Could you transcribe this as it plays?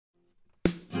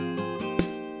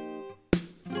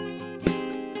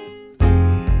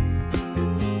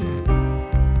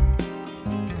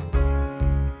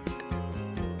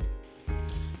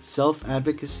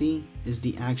Self-advocacy is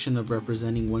the action of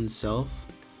representing oneself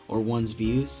or one's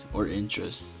views or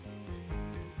interests.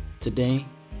 Today,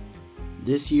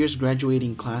 this year's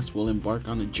graduating class will embark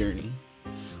on a journey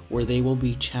where they will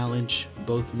be challenged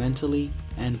both mentally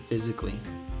and physically.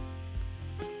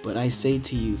 But I say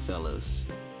to you, fellows,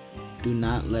 do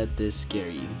not let this scare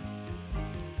you,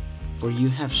 for you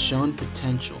have shown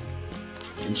potential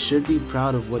and should be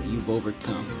proud of what you've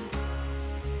overcome.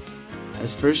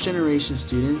 As first-generation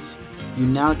students, you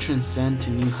now transcend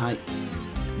to new heights,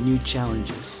 new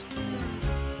challenges.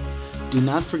 Do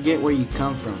not forget where you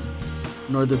come from,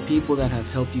 nor the people that have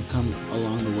helped you come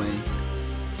along the way.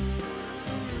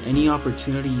 Any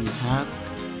opportunity you have,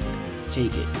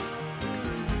 take it.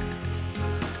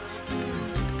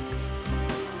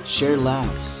 Share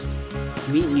laughs,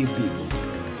 meet new people.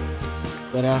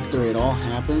 But after it all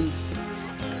happens,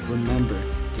 remember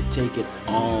to take it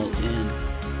all in.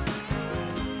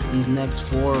 These next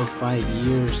 4 or 5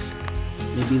 years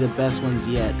may be the best ones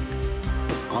yet,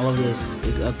 but all of this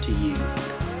is up to you.